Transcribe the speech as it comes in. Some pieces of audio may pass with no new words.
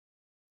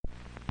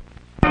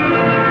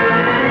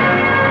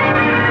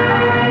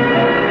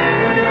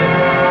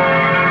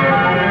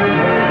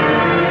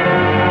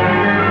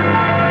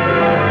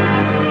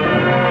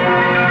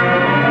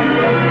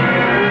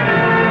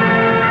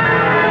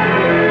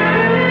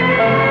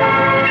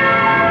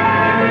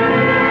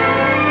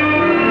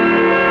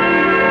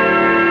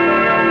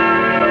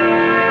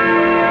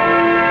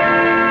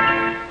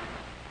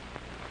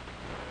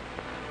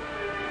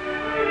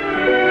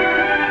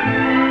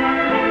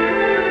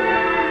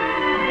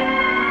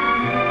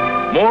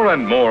More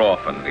and more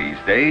often these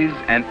days,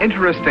 an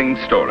interesting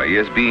story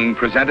is being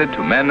presented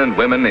to men and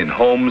women in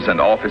homes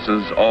and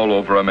offices all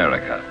over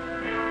America.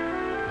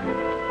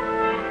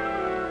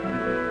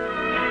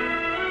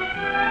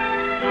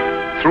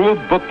 Through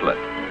a booklet,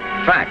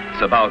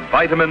 facts about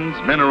vitamins,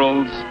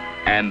 minerals,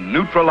 and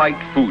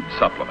Nutrilite food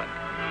supplement.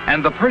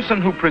 And the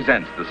person who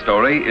presents the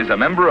story is a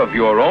member of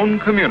your own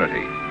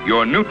community,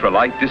 your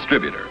Nutrilite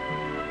distributor.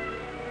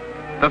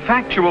 The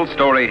factual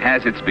story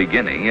has its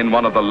beginning in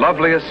one of the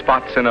loveliest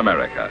spots in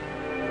America.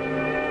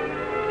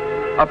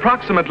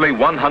 Approximately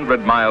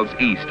 100 miles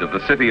east of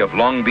the city of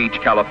Long Beach,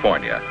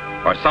 California,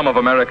 are some of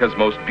America's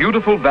most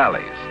beautiful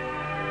valleys.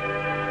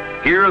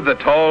 Here, the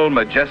tall,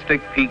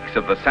 majestic peaks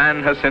of the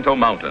San Jacinto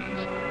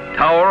Mountains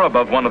tower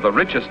above one of the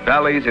richest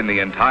valleys in the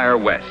entire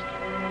West.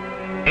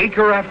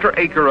 Acre after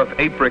acre of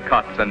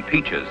apricots and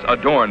peaches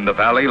adorn the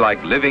valley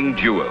like living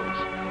jewels.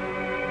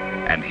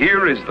 And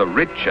here is the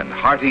rich and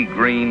hearty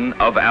green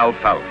of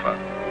alfalfa.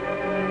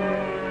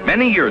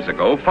 Many years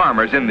ago,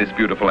 farmers in this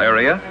beautiful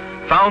area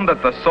found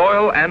that the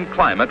soil and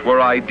climate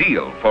were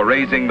ideal for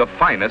raising the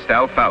finest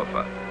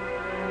alfalfa.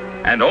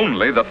 And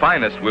only the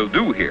finest will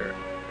do here,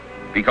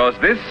 because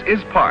this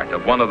is part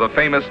of one of the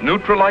famous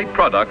Nutrilite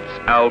products,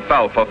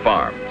 alfalfa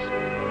farms.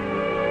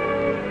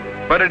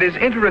 But it is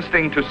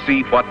interesting to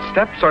see what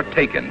steps are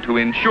taken to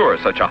ensure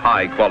such a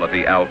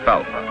high-quality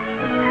alfalfa.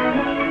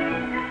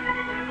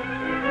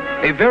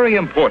 A very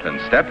important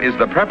step is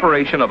the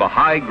preparation of a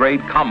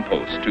high-grade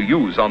compost to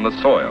use on the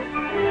soil.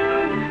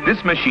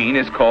 This machine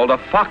is called a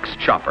fox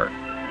chopper.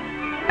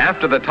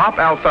 After the top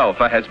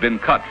alfalfa has been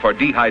cut for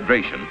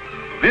dehydration,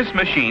 this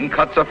machine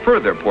cuts a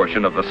further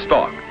portion of the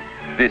stalk,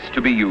 this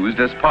to be used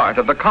as part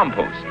of the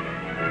compost.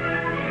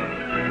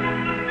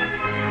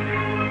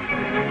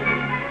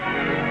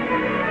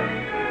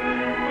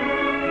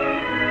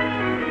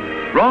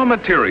 Raw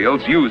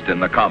materials used in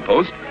the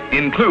compost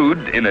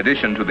include, in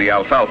addition to the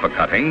alfalfa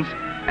cuttings,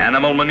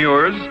 animal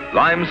manures,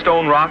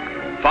 limestone rock,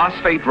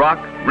 phosphate rock,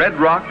 red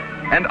rock,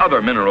 and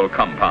other mineral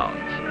compounds.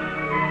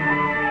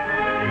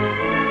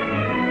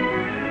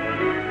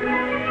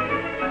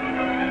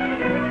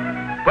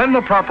 When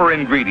the proper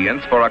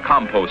ingredients for a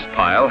compost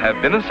pile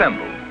have been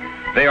assembled,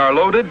 they are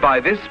loaded by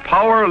this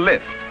power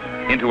lift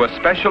into a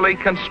specially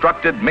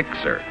constructed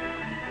mixer.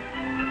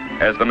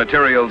 As the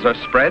materials are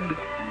spread,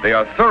 they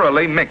are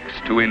thoroughly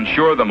mixed to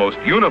ensure the most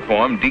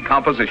uniform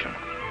decomposition.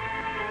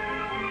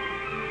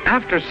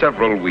 After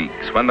several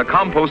weeks, when the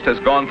compost has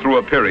gone through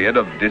a period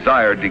of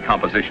desired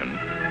decomposition,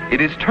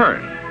 it is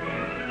turned.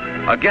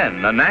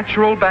 Again, the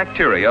natural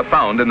bacteria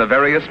found in the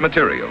various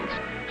materials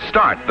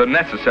start the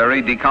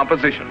necessary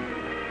decomposition.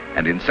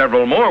 And in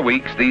several more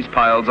weeks, these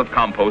piles of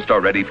compost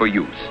are ready for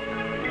use.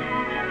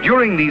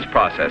 During these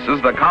processes,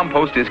 the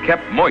compost is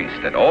kept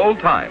moist at all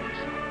times.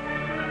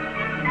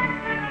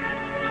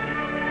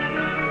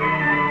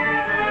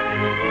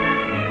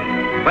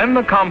 When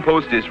the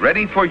compost is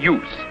ready for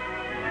use,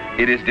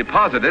 it is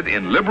deposited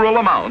in liberal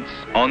amounts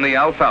on the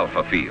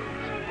alfalfa fields.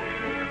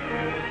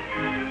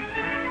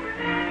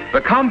 The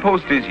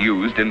compost is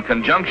used in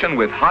conjunction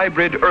with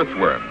hybrid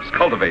earthworms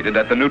cultivated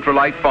at the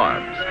Nutrilite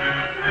farms.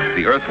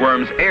 The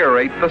earthworms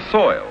aerate the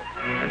soil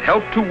and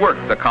help to work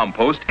the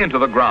compost into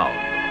the ground.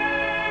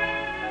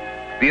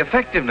 The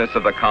effectiveness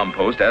of the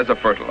compost as a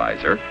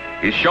fertilizer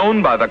is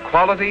shown by the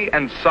quality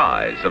and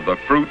size of the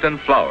fruit and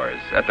flowers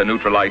at the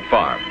Nutrilite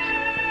farms,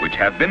 which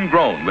have been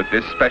grown with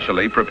this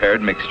specially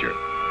prepared mixture.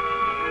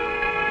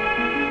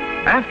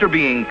 After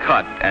being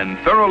cut and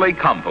thoroughly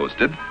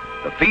composted,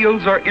 the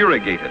fields are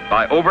irrigated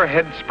by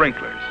overhead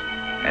sprinklers,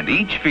 and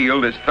each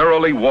field is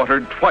thoroughly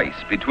watered twice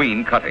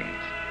between cuttings.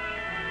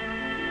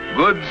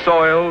 Good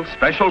soil,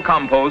 special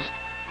compost,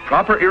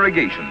 proper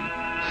irrigation,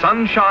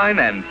 sunshine,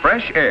 and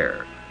fresh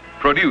air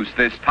produce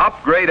this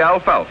top-grade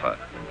alfalfa,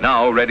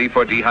 now ready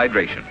for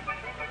dehydration.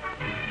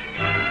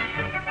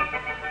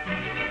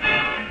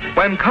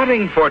 When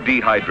cutting for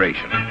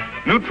dehydration,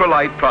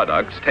 Nutrilite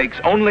products takes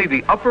only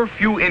the upper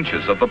few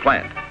inches of the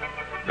plant.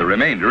 The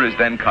remainder is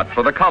then cut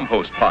for the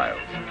compost piles.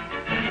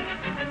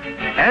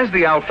 As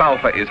the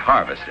alfalfa is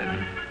harvested,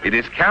 it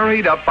is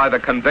carried up by the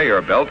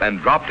conveyor belt and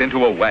dropped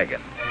into a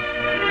wagon.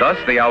 Thus,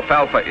 the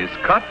alfalfa is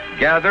cut,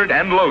 gathered,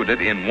 and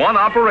loaded in one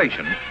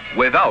operation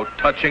without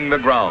touching the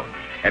ground,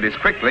 and is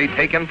quickly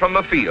taken from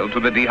the field to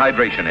the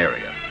dehydration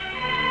area.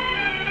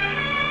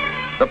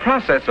 The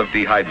process of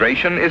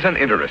dehydration is an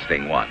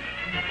interesting one.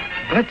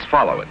 Let's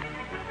follow it.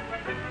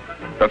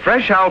 The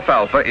fresh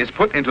alfalfa is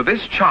put into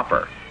this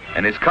chopper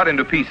and is cut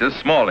into pieces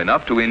small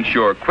enough to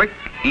ensure quick,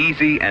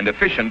 easy, and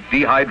efficient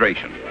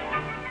dehydration.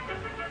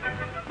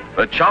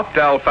 The chopped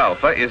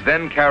alfalfa is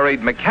then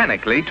carried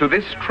mechanically to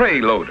this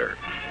tray loader,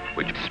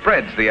 which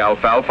spreads the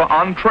alfalfa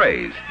on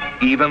trays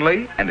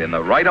evenly and in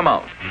the right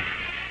amount.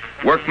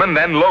 Workmen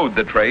then load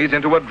the trays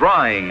into a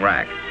drying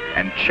rack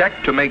and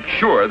check to make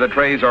sure the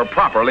trays are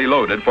properly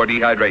loaded for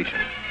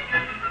dehydration.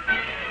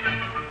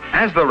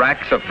 As the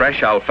racks of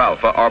fresh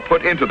alfalfa are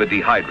put into the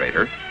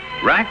dehydrator,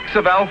 racks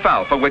of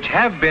alfalfa which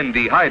have been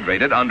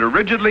dehydrated under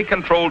rigidly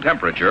controlled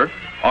temperature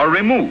are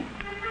removed.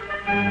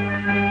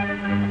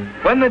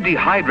 When the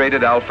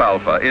dehydrated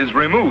alfalfa is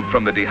removed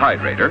from the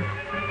dehydrator,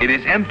 it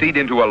is emptied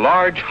into a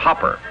large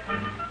hopper.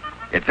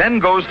 It then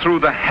goes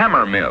through the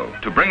hammer mill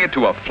to bring it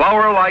to a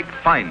flour-like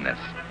fineness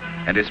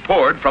and is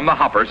poured from the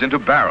hoppers into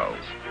barrels.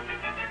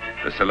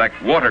 The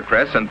select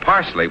watercress and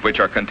parsley,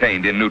 which are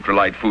contained in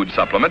Nutrilite food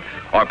supplement,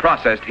 are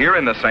processed here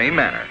in the same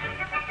manner.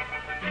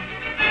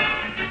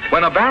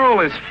 When a barrel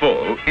is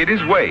full, it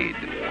is weighed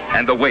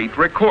and the weight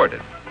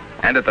recorded.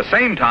 And at the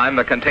same time,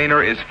 the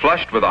container is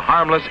flushed with a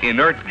harmless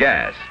inert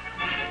gas.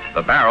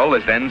 The barrel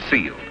is then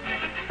sealed.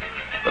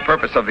 The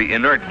purpose of the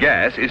inert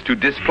gas is to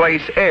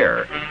displace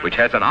air, which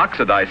has an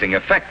oxidizing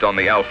effect on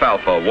the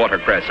alfalfa,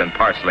 watercress, and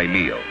parsley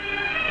meal.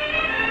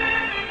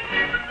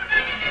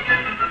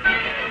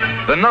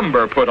 The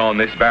number put on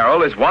this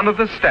barrel is one of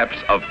the steps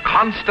of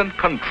constant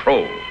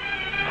control,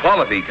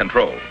 quality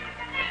control.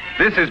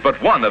 This is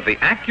but one of the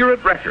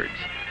accurate records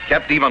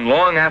kept even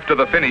long after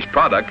the finished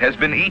product has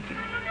been eaten,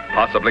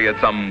 possibly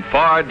at some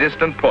far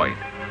distant point.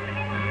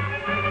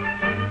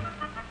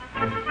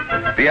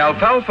 The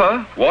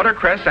alfalfa,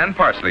 watercress, and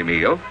parsley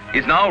meal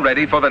is now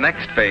ready for the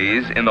next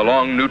phase in the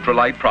long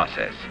Nutrilite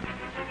process.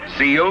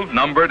 Sealed,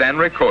 numbered, and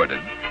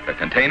recorded, the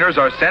containers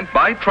are sent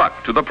by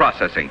truck to the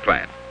processing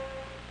plant.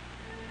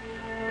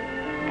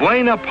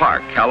 Buena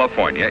Park,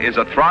 California is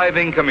a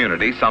thriving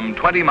community some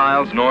 20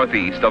 miles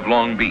northeast of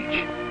Long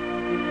Beach.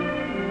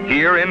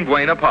 Here in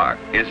Buena Park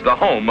is the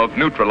home of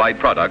Nutrilite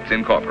Products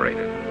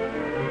Incorporated.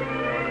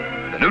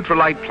 The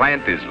Nutrilite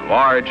plant is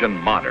large and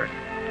modern.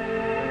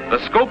 The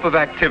scope of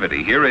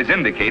activity here is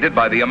indicated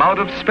by the amount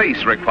of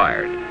space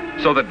required,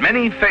 so that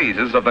many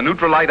phases of the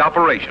Nutrilite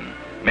operation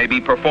may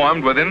be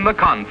performed within the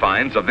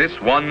confines of this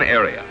one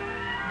area.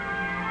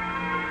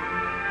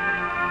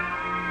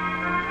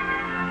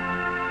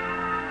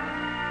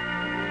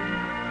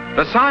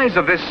 The size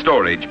of this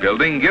storage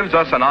building gives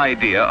us an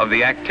idea of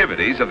the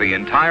activities of the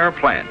entire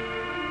plant.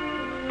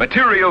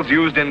 Materials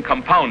used in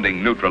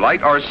compounding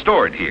Nutrilite are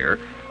stored here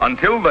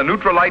until the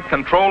Nutrilite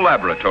Control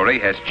Laboratory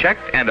has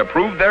checked and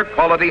approved their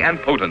quality and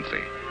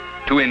potency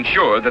to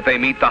ensure that they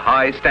meet the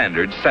high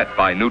standards set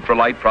by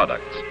Nutrilite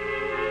products.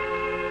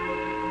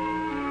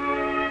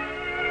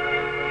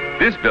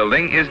 This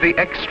building is the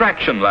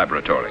Extraction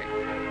Laboratory.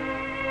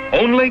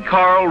 Only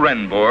Carl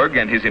Renborg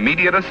and his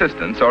immediate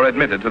assistants are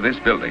admitted to this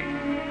building,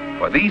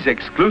 for these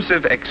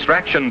exclusive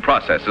extraction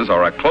processes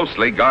are a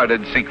closely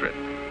guarded secret.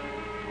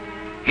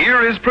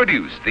 Here is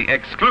produced the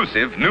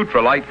exclusive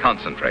Nutrilite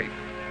concentrate.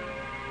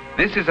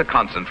 This is a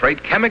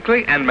concentrate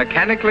chemically and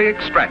mechanically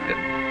extracted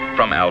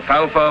from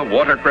alfalfa,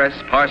 watercress,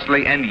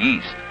 parsley, and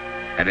yeast,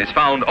 and is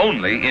found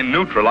only in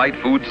Nutrilite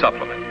food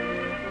supplement.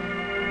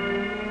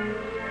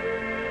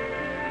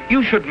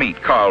 You should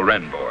meet Carl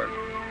Renborg.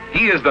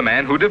 He is the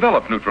man who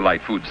developed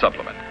Nutrilite food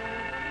supplement.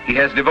 He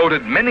has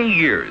devoted many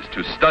years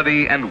to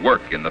study and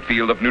work in the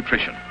field of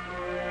nutrition.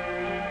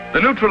 The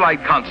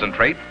Nutrilite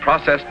concentrate,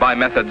 processed by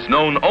methods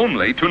known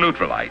only to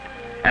Nutrilite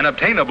and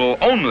obtainable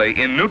only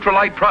in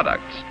Nutrilite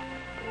products,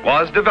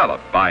 was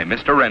developed by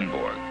Mr.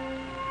 Renborg.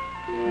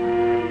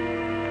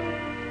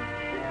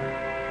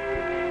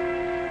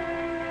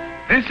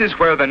 This is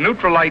where the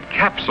Nutrilite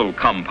capsule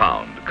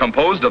compound,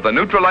 composed of the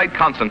Nutrilite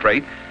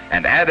concentrate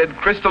and added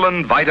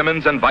crystalline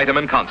vitamins and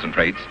vitamin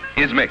concentrates,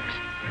 is mixed.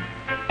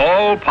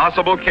 All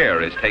possible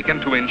care is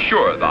taken to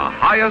ensure the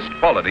highest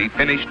quality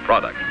finished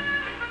product.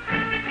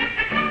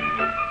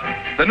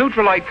 The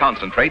Nutrilite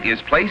concentrate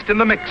is placed in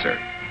the mixer,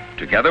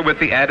 together with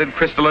the added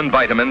crystalline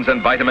vitamins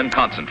and vitamin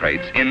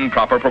concentrates in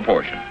proper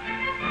proportion.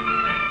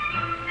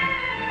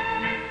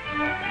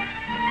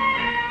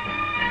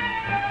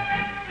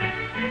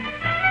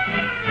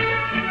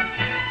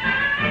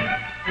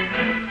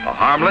 A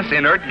harmless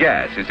inert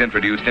gas is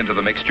introduced into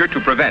the mixture to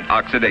prevent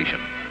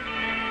oxidation.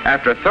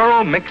 After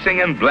thorough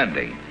mixing and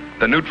blending,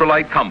 the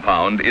Nutrilite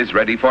compound is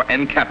ready for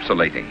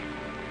encapsulating.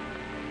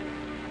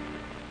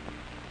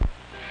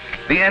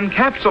 The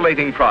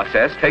encapsulating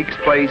process takes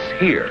place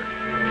here.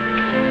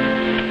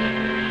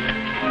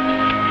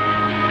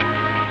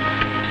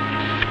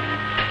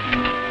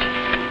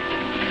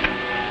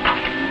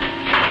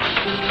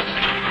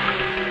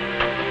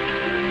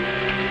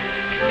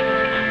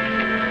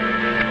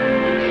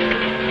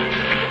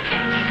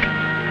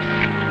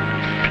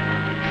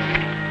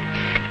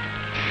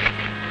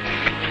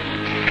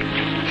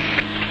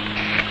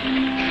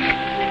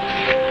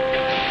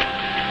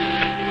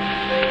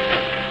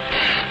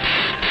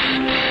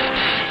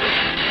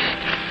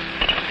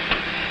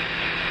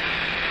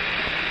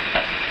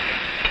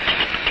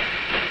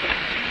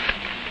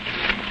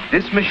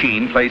 This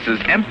machine places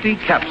empty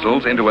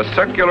capsules into a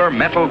circular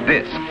metal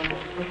disc.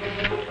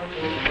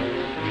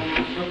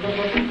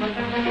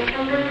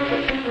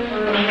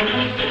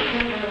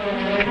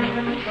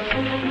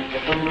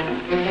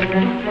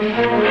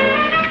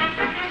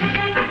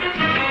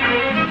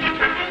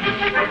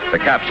 The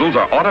capsules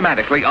are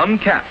automatically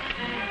uncapped.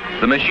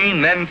 The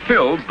machine then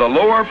fills the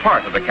lower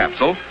part of the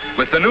capsule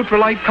with the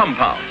Nutrilite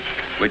compound,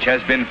 which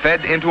has been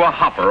fed into a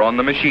hopper on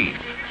the machine.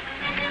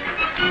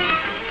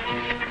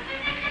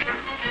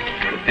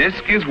 The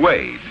disc is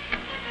weighed,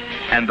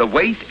 and the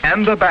weight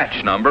and the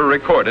batch number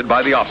recorded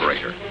by the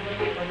operator.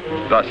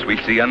 Thus, we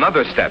see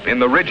another step in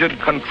the rigid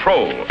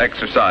control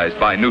exercised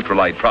by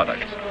Nutrilite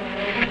products.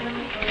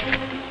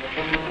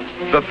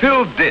 The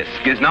filled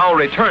disc is now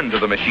returned to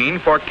the machine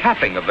for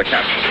capping of the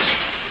capsules,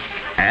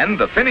 and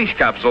the finished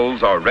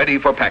capsules are ready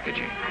for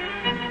packaging.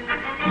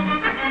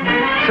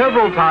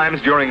 Several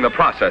times during the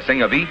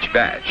processing of each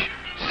batch,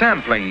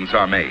 samplings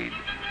are made,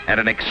 and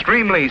an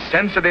extremely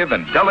sensitive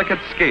and delicate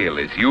scale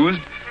is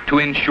used to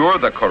ensure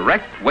the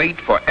correct weight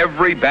for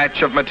every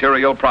batch of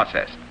material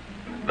processed.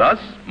 Thus,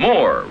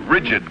 more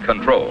rigid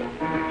control.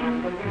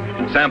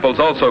 Samples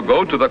also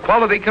go to the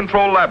Quality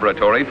Control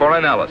Laboratory for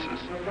analysis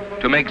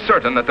to make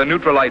certain that the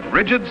Nutrilite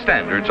rigid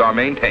standards are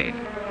maintained.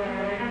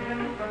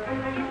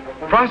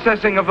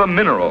 Processing of the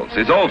minerals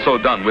is also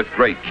done with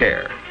great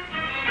care.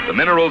 The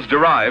minerals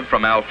derived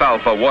from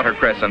alfalfa,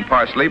 watercress, and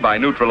parsley by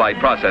Nutrilite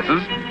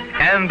processes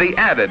and the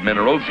added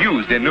minerals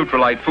used in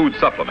Nutrilite food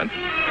supplement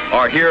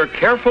are here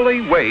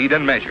carefully weighed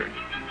and measured.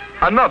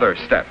 Another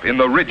step in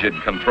the rigid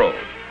control.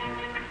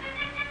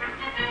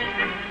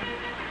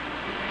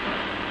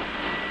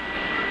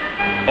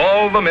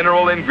 All the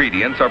mineral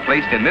ingredients are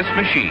placed in this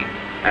machine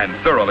and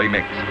thoroughly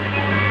mixed.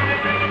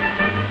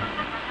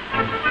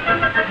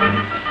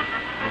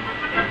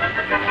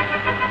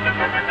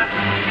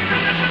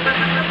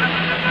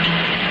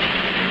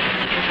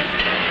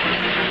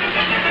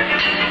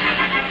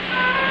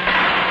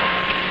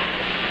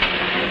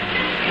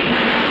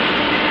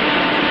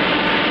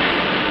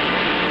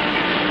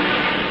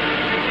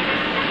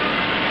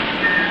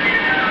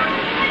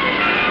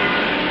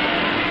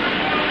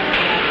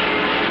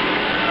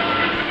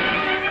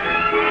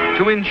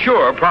 To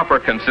ensure proper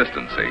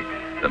consistency,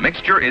 the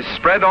mixture is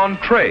spread on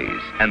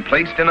trays and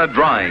placed in a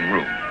drying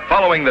room.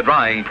 Following the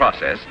drying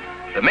process,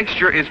 the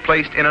mixture is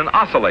placed in an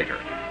oscillator,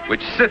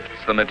 which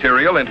sifts the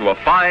material into a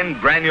fine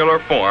granular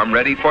form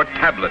ready for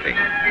tableting.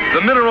 The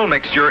mineral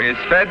mixture is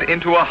fed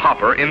into a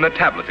hopper in the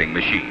tableting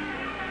machine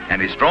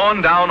and is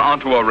drawn down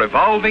onto a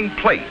revolving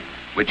plate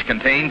which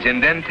contains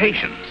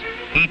indentations,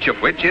 each of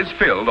which is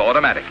filled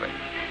automatically.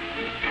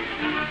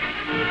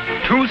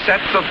 Two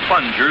sets of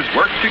plungers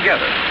work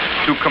together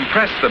to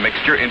compress the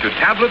mixture into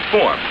tablet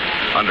form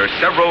under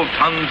several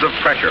tons of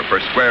pressure per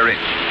square inch.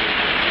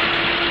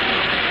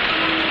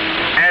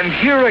 And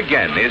here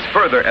again is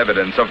further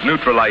evidence of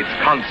Nutrilite's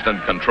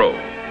constant control.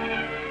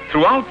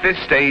 Throughout this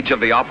stage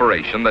of the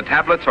operation, the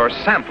tablets are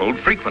sampled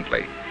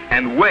frequently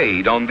and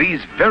weighed on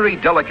these very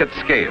delicate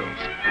scales.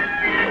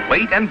 The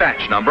weight and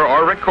batch number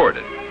are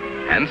recorded,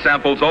 and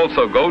samples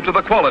also go to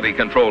the Quality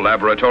Control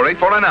Laboratory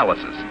for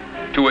analysis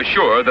to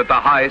assure that the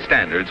high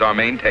standards are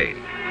maintained.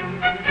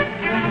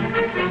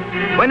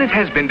 When it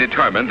has been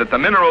determined that the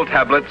mineral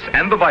tablets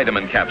and the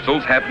vitamin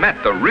capsules have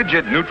met the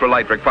rigid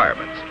Nutrilite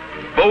requirements,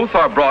 both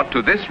are brought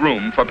to this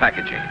room for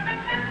packaging.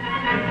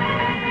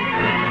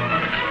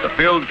 The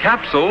filled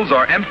capsules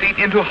are emptied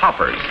into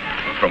hoppers,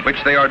 from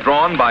which they are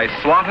drawn by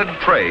slotted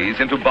trays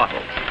into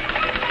bottles.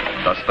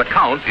 Thus the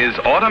count is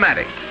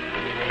automatic.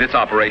 This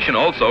operation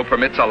also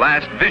permits a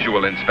last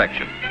visual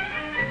inspection.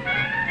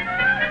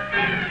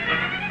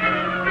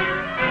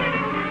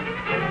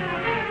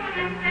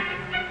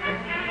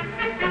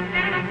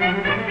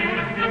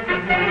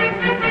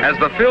 As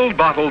the filled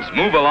bottles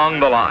move along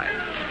the line,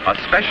 a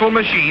special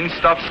machine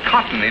stuffs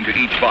cotton into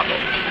each bottle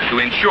to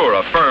ensure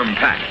a firm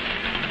pack.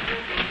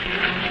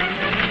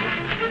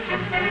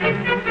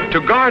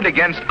 To guard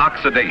against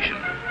oxidation,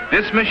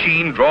 this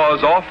machine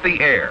draws off the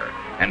air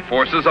and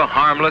forces a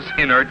harmless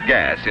inert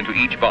gas into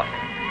each bottle.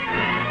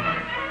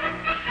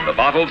 The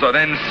bottles are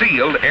then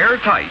sealed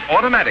airtight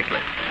automatically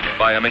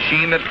by a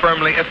machine that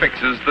firmly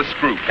affixes the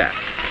screw cap.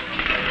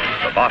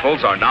 The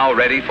bottles are now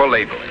ready for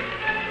labeling.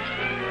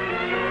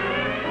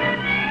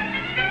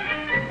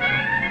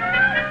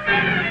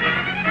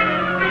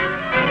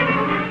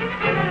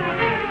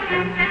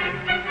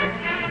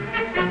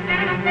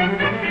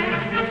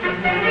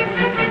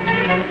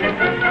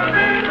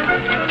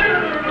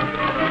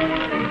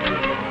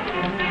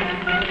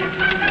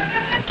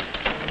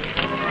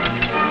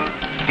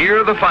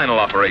 Here the final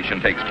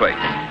operation takes place.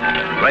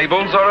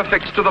 Labels are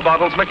affixed to the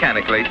bottles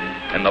mechanically,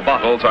 and the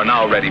bottles are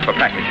now ready for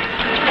packaging.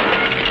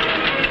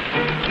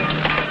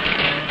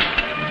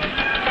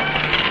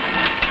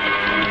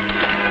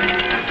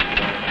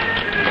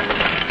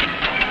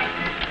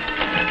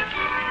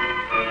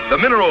 The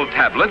mineral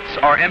tablets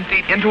are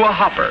emptied into a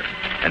hopper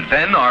and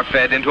then are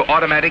fed into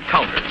automatic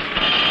counters.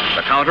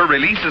 The counter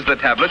releases the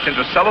tablets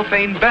into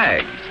cellophane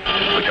bags,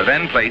 which are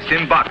then placed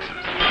in boxes.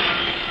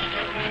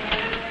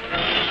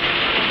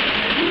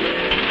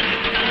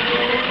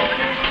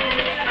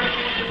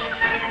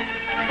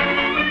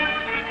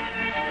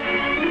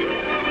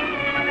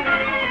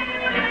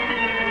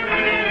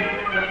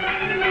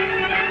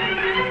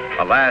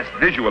 A last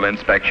visual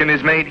inspection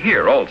is made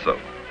here also.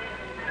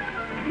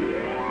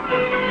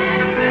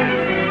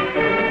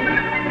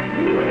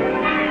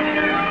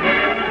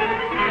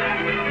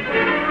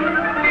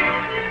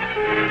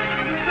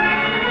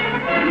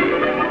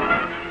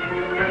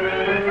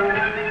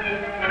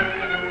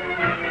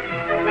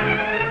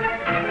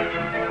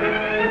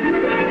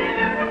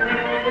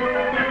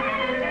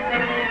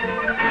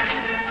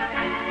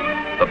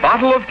 The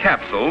bottle of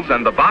capsules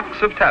and the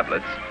box of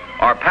tablets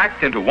are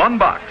packed into one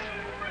box.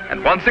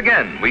 And once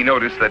again, we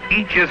notice that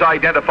each is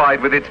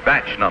identified with its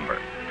batch number.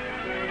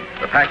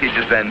 The package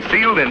is then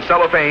sealed in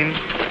cellophane,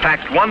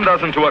 packed 1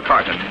 dozen to a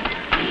carton,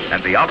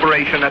 and the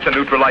operation at the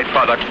Nutrilite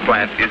Products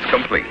plant is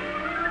complete.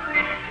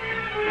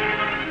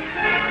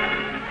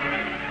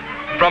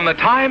 From the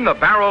time the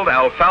barreled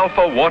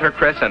alfalfa,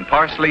 watercress, and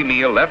parsley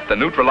meal left the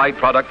Nutrilite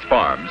Products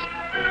farms,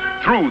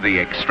 through the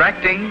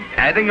extracting,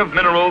 adding of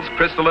minerals,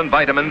 crystalline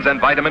vitamins,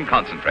 and vitamin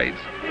concentrates,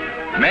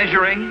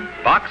 measuring,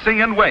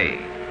 boxing, and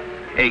weighing,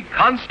 a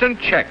constant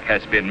check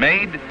has been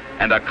made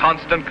and a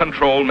constant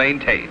control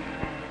maintained.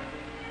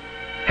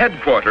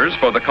 Headquarters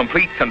for the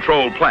complete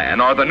control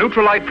plan are the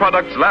Nutrilite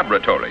Products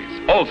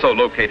Laboratories, also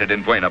located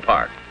in Buena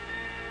Park.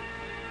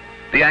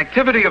 The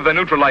activity of the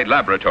Nutrilite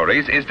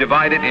Laboratories is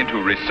divided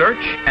into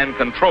research and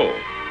control.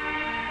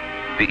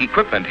 The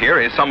equipment here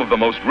is some of the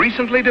most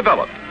recently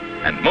developed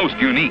and most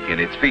unique in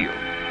its field.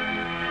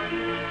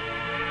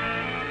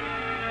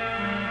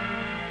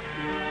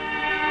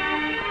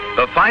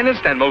 The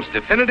finest and most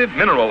definitive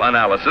mineral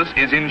analysis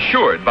is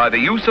ensured by the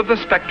use of the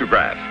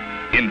spectrograph,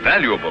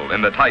 invaluable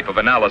in the type of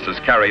analysis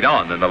carried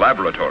on in the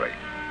laboratory.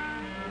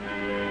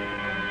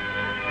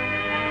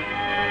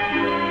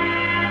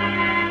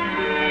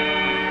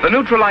 The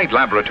Nutrilite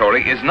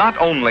Laboratory is not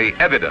only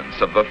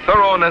evidence of the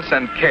thoroughness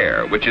and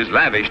care which is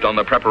lavished on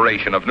the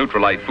preparation of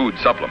Nutrilite food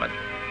supplement,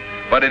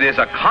 but it is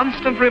a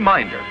constant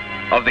reminder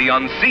of the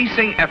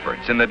unceasing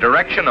efforts in the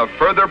direction of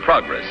further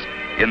progress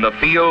in the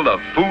field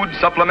of food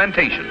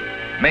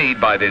supplementation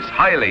made by this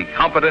highly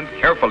competent,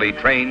 carefully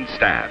trained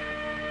staff.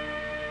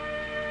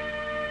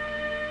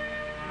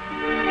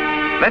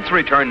 Let's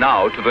return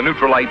now to the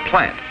Nutrilite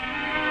plant.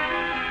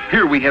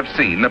 Here we have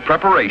seen the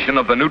preparation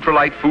of the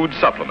Nutrilite food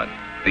supplement,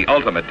 the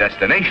ultimate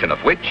destination of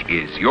which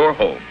is your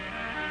home.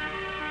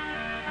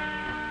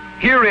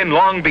 Here in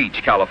Long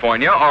Beach,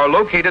 California, are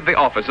located the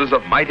offices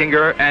of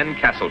Meitinger and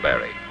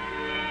Castleberry.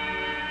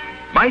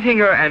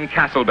 Meitinger and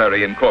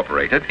Castleberry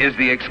Incorporated is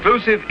the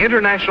exclusive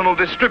international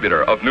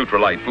distributor of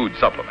Nutrilite food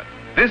supplement.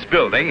 This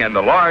building and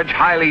the large,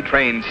 highly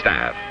trained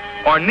staff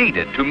are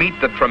needed to meet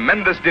the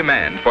tremendous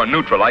demand for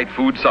Nutrilite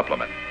food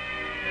supplement.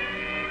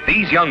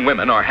 These young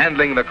women are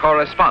handling the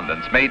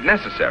correspondence made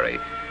necessary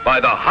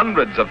by the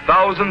hundreds of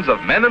thousands of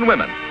men and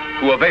women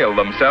who avail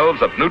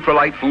themselves of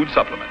Nutrilite food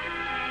supplement.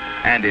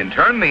 And in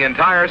turn, the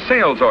entire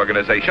sales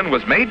organization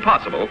was made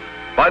possible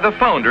by the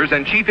founders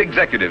and chief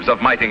executives of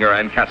Meitinger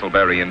and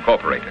Castleberry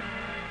Incorporated,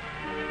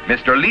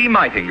 Mr. Lee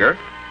Meitinger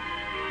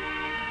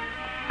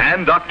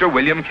and Dr.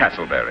 William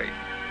Castleberry.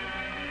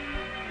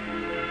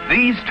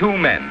 These two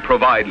men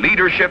provide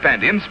leadership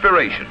and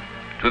inspiration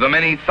to the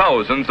many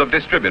thousands of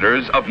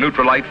distributors of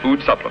Nutrilite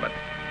food supplement.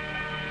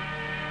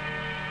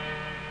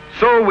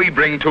 So we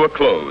bring to a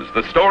close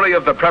the story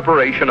of the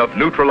preparation of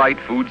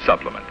Nutrilite food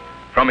supplement,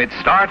 from its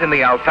start in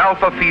the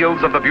alfalfa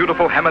fields of the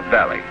beautiful Hemet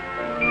Valley,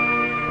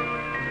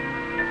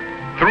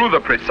 through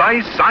the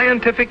precise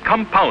scientific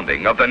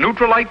compounding of the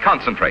Nutrilite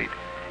concentrate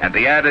and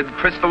the added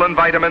crystalline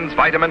vitamins,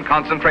 vitamin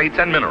concentrates,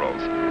 and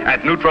minerals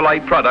at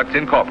Nutrilite Products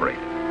Incorporated,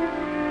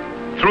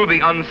 through the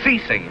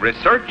unceasing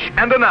research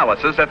and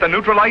analysis at the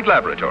Nutrilite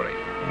Laboratory,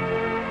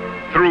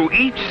 through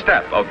each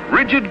step of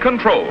rigid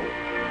control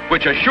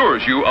which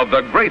assures you of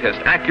the greatest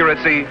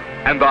accuracy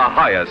and the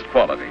highest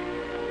quality.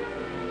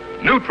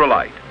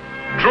 Nutrilite,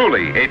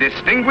 truly a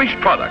distinguished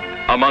product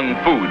among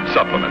food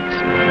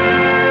supplements.